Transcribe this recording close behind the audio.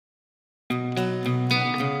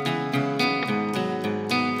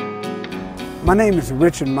My name is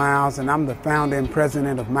Richard Miles, and I'm the founder and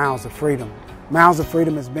president of Miles of Freedom. Miles of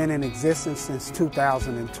Freedom has been in existence since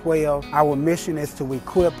 2012. Our mission is to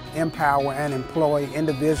equip, empower, and employ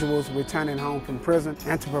individuals returning home from prison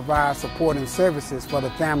and to provide support and services for the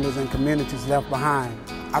families and communities left behind.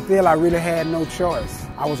 I feel I really had no choice.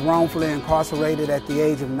 I was wrongfully incarcerated at the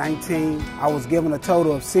age of 19. I was given a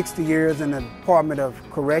total of 60 years in the Department of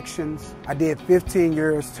Corrections. I did 15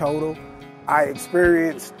 years total. I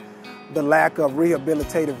experienced the lack of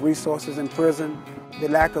rehabilitative resources in prison, the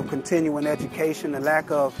lack of continuing education, the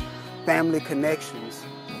lack of family connections.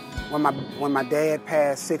 When my dad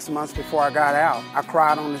passed 6 months before I got out, I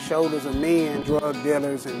cried on the shoulders of men, drug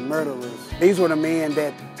dealers and murderers. These were the men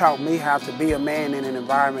that taught me how to be a man in an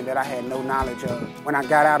environment that I had no knowledge of. When I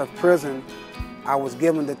got out of prison, I was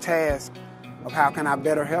given the task of how can I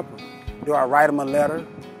better help them? Do I write them a letter?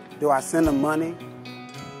 Do I send them money?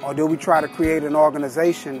 Or do we try to create an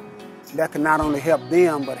organization that can not only help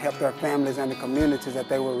them, but help their families and the communities that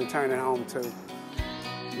they were returning home to?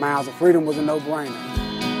 Miles of Freedom was a no-brainer.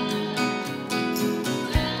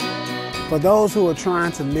 For those who are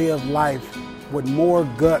trying to live life with more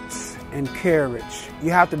guts and courage,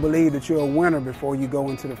 you have to believe that you're a winner before you go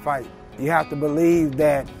into the fight. You have to believe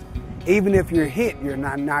that even if you're hit, you're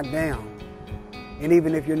not knocked down. And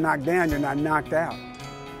even if you're knocked down, you're not knocked out.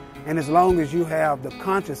 And as long as you have the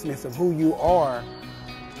consciousness of who you are,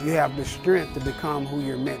 you have the strength to become who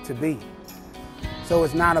you're meant to be. So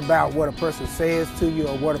it's not about what a person says to you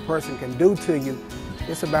or what a person can do to you.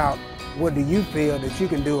 It's about what do you feel that you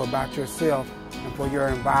can do about yourself and for your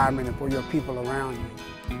environment and for your people around you.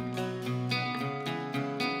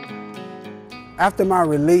 After my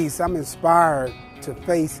release, I'm inspired to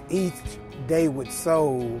face each day with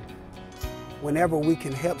soul whenever we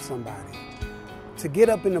can help somebody. To get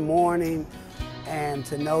up in the morning and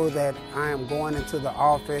to know that I am going into the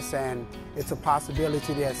office and it's a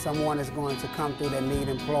possibility that someone is going to come through that need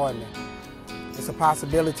employment. It's a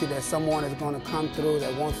possibility that someone is going to come through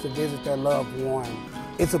that wants to visit their loved one.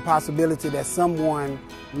 It's a possibility that someone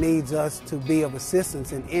needs us to be of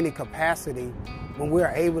assistance in any capacity. When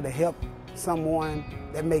we're able to help someone,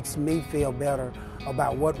 that makes me feel better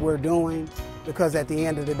about what we're doing, because at the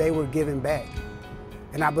end of the day, we're giving back.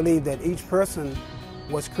 And I believe that each person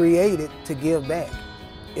was created to give back,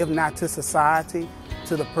 if not to society,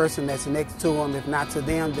 to the person that's next to them, if not to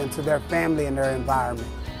them, then to their family and their environment.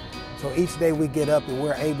 So each day we get up and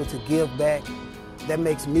we're able to give back, that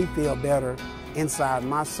makes me feel better inside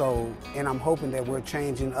my soul, and I'm hoping that we're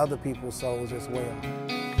changing other people's souls as well.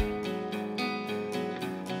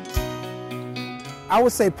 I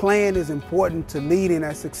would say playing is important to leading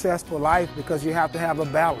a successful life because you have to have a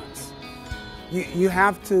balance. You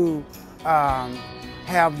have to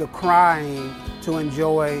have the crying to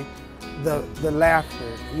enjoy the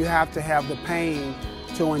laughter. You have to have the pain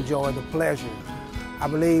to enjoy the pleasure. I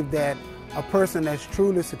believe that a person that's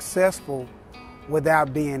truly successful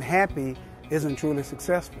without being happy isn't truly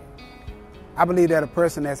successful. I believe that a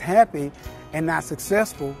person that's happy and not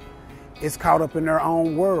successful is caught up in their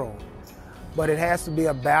own world. But it has to be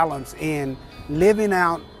a balance in living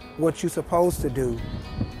out what you're supposed to do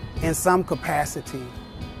in some capacity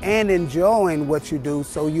and enjoying what you do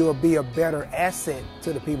so you'll be a better asset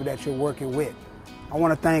to the people that you're working with. I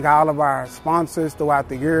want to thank all of our sponsors throughout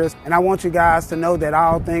the years, and I want you guys to know that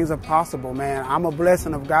all things are possible, man. I'm a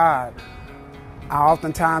blessing of God. I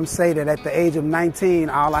oftentimes say that at the age of 19,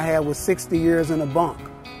 all I had was 60 years in a bunk.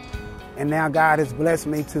 And now God has blessed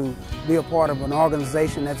me to be a part of an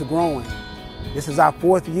organization that's growing. This is our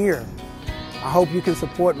 4th year. I hope you can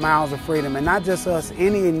support Miles of Freedom, and not just us,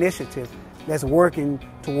 any initiative that's working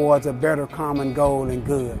towards a better common goal and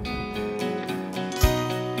good.